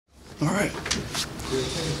All right. Thanks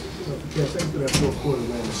for that fourth quarter,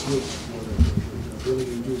 man. The switch,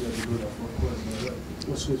 really enjoyed that to do that fourth quarter. Man.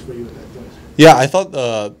 What switch for you at that point? Yeah, I thought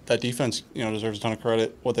that defense, deserves a ton of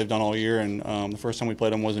credit. What they've done all year, and the first time we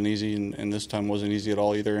played them wasn't easy, and this time wasn't easy at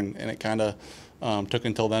all either. And it kind of took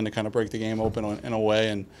until then to kind of break the game open in a way.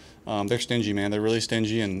 And they're stingy, man. They're really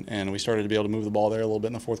stingy, and we started to be able to move the ball there a little bit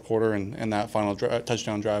in the fourth quarter, and that final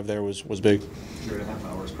touchdown drive there was big. 3.5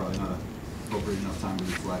 hours probably not appropriate enough time to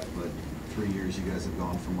reflect, but 3 years you guys have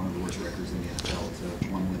gone from one of the worst records in the NFL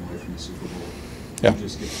to one win away from the Super Bowl. Can you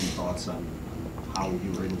just give some thoughts on how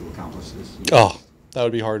you were able to accomplish this? Oh, that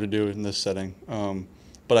would be hard to do in this setting.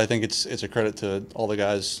 But I think it's a credit to all the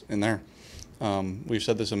guys in there. We've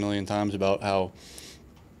said this a million times about how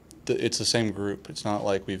it's the same group. It's not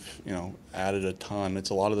like we've added a ton. It's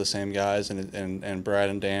a lot of the same guys, and Brad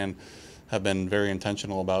and Dan have been very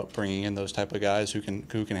intentional about bringing in those type of guys who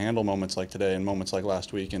can handle moments like today and moments like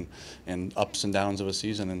last week and ups and downs of a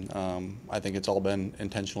season. And I think it's all been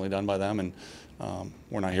intentionally done by them, and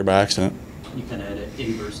we're not here by accident. You kind of had an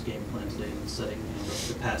inverse game plan today in setting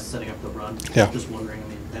the pass, setting up the run. Yeah. Just wondering, I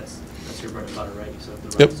mean, that's your bread and butter, right? So if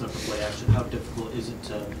the Yep. run set up for play action, how difficult is it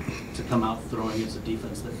to come out throwing against a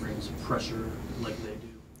defense that brings pressure like they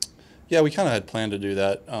do? Yeah, we kind of had planned to do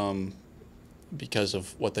that because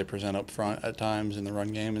of what they present up front at times in the run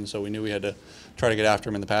game, and so we knew we had to try to get after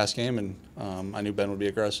them in the pass game, and I knew Ben would be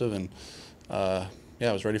aggressive, and yeah,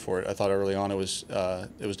 I was ready for it. I thought early on it was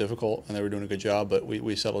difficult, and they were doing a good job, but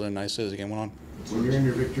we settled in nicely as the game went on. When you're in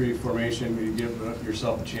your victory formation, will you give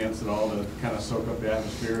yourself a chance at all to kind of soak up the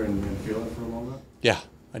atmosphere and feel it for a moment? Yeah,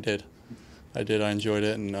 I did. I enjoyed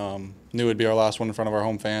it, and knew it'd be our last one in front of our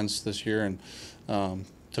home fans this year, and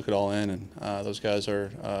took it all in. And those guys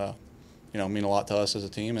are, mean a lot to us as a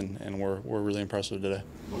team, and we're really impressed with today.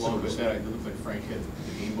 Along with that, it looked like Frank hit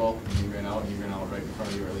the game ball, and he ran out right in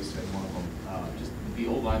front of you, or at least hit one of them. Just the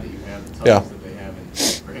old line that you have, the toughness that they have, and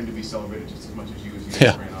for him to be celebrated just as much as you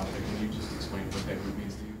guys ran out, can you just explain what that group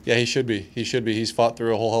means to you? Yeah, he should be. He's fought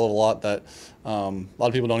through a whole hell of a lot that a lot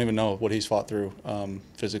of people don't even know what he's fought through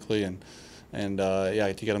physically, and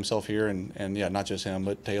to get himself here, and yeah, not just him,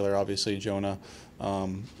 but Taylor, obviously, Jonah.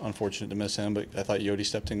 Unfortunate to miss him, but I thought Yodi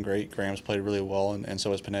stepped in great. Graham's played really well, and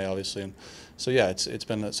so has Panay, obviously. And so yeah, it's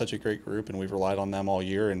been such a great group, and we've relied on them all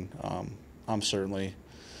year, and I'm certainly,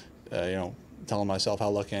 telling myself how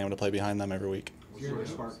lucky I am to play behind them every week. What sort of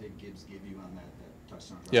spark did Gibbs give you on that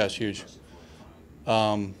touchdown drive? Yeah, it's huge.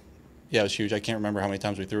 Yeah, it was huge. I can't remember how many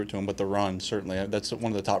times we threw it to him, but the run, certainly. That's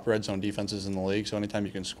one of the top red zone defenses in the league, so anytime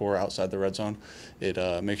you can score outside the red zone, it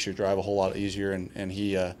makes your drive a whole lot easier, and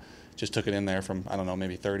he just took it in there from, I don't know,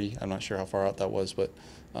 maybe 30. I'm not sure how far out that was, but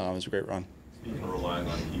it was a great run. Speaking of relying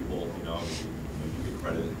on people, obviously, you get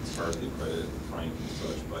credit, Scarsley credit, Frank and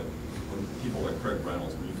such, but when people like Craig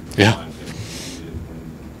Reynolds, when you can rely on him,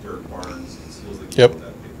 when Derek Barnes and Seals, like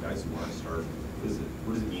that, guys who aren't stars,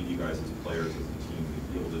 what does it mean to you guys as players, as a team,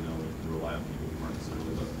 to be able to know you can rely on people who aren't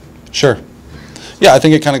necessarily the... Sure. Yeah, I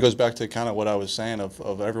think it kind of goes back to kind of what I was saying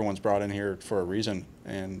of everyone's brought in here for a reason,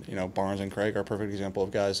 and Barnes and Craig are a perfect example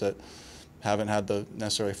of guys that haven't had the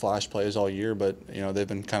necessarily flash plays all year, but they've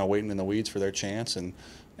been kind of waiting in the weeds for their chance and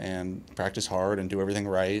practice hard and do everything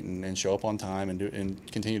right and show up on time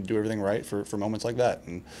and continue to do everything right for moments like that.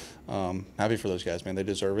 And happy for those guys, man. They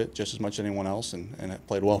deserve it just as much as anyone else, and it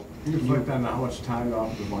played well. Can you reflect on how much time the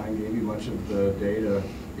offensive line gave you much of the day to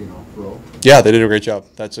throw? Yeah, they did a great job.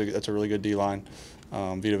 That's a really good D line.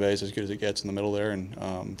 Vita Vea is as good as it gets in the middle there,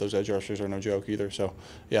 and those edge rushers are no joke either. So,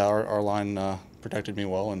 yeah, our line protected me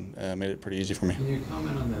well and made it pretty easy for me. Can you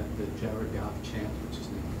comment on the Jared Goff chant, which is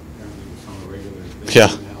now apparently become a regular thing? Yeah.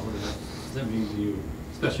 Now? What does that mean to you,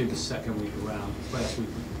 especially the second week around? Last week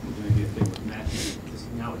was going to be a thing with Matthew, because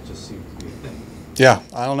now it just seems to be a thing. Yeah,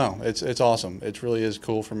 I don't know. It's awesome. It really is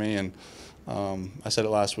cool for me, and I said it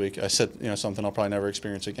last week. I said something I'll probably never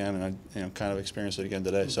experience again, and I kind of experienced it again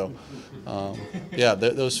today. So yeah,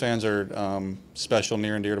 those fans are special,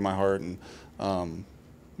 near and dear to my heart, and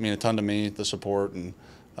mean a ton to me. The support, and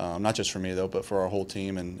not just for me though, but for our whole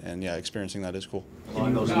team, and yeah, experiencing that is cool.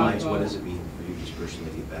 Along those lines, what does it mean for you just personally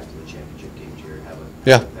to get back to the championship game, Jared? Have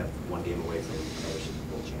one game away from another Super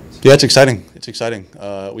Bowl chance? Yeah, it's exciting. It's exciting.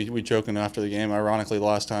 We joking after the game. Ironically, the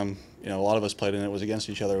last time a lot of us played in it was against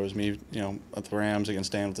each other. It was me, at the Rams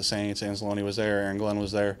against Dan with the Saints. Anzalone was there. Aaron Glenn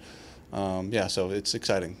was there. Yeah, so it's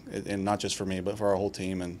exciting, and not just for me, but for our whole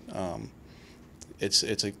team. And it's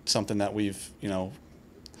something that we've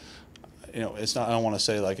it's not. I don't want to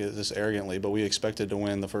say like this arrogantly, but we expected to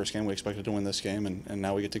win the first game. We expected to win this game, and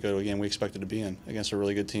now we get to go to a game we expected to be in against a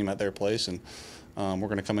really good team at their place, and we're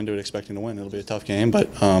going to come into it expecting to win. It'll be a tough game, but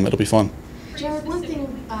it'll be fun. Jared, one thing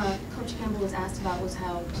Coach Campbell was asked about was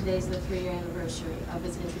how today's the 3-year anniversary of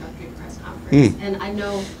his introductory press conference. And I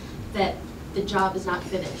know that the job is not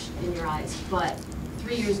finished in your eyes, but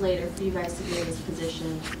 3 years later, for you guys to be in this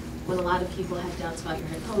position, when a lot of people have doubts about your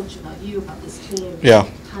head coach, about you, about this team,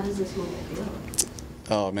 how does this moment feel?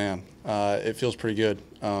 Oh, man. It feels pretty good.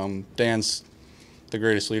 Dan's the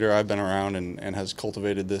greatest leader I've been around and has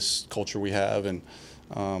cultivated this culture we have and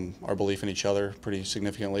our belief in each other pretty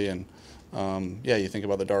significantly. And yeah, you think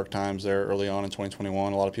about the dark times there early on in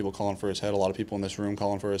 2021, a lot of people calling for his head, a lot of people in this room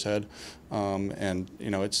calling for his head. And,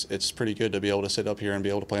 you know, it's pretty good to be able to sit up here and be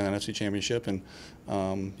able to play in the NFC Championship. And,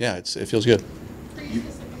 yeah, it feels good.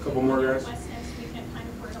 A couple more guys.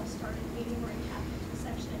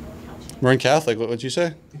 Marin Catholic, what would you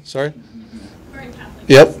say? Sorry? Marin Catholic.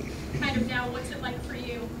 Yep. Kind of now, what's it like for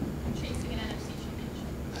you chasing an NFC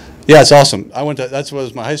championship? Yeah, it's awesome. I went to, that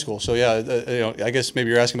was my high school. So yeah, you know, I guess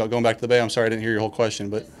maybe you're asking about going back to the Bay. I'm sorry I didn't hear your whole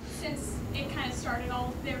question, but. Since it kind of started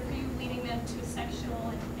all there for you, leading them to a sectional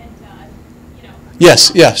and you know.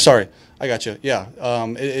 Yes, yeah, sorry. I got you. Yeah,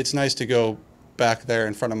 it's nice to go back there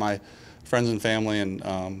in front of my friends and family and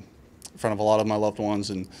in front of a lot of my loved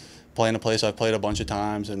ones and play in a place I've played a bunch of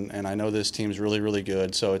times, and I know this team's really, really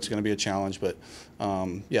good, so it's going to be a challenge. But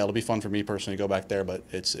yeah, it'll be fun for me personally to go back there. But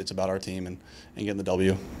it's about our team and getting the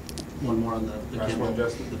W. One more on the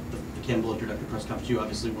Campbell introductory press conference. You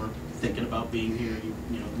obviously weren't thinking about being here.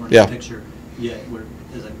 You know, weren't in the picture yet.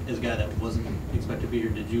 As a guy that wasn't expected to be here,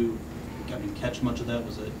 did you catch much of that?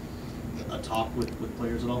 Was it a talk with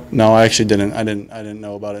players at all? No, I actually didn't. I didn't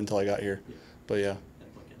know about it until I got here. But yeah.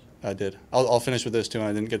 I did. I'll finish with this too, and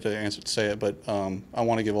I didn't get to say it, but I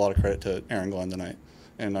want to give a lot of credit to Aaron Glenn tonight.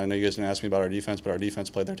 And I know you guys didn't ask me about our defense, but our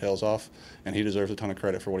defense played their tails off, and he deserves a ton of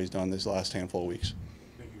credit for what he's done these last handful of weeks.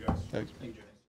 Thank you, guys. Thanks. Thank you.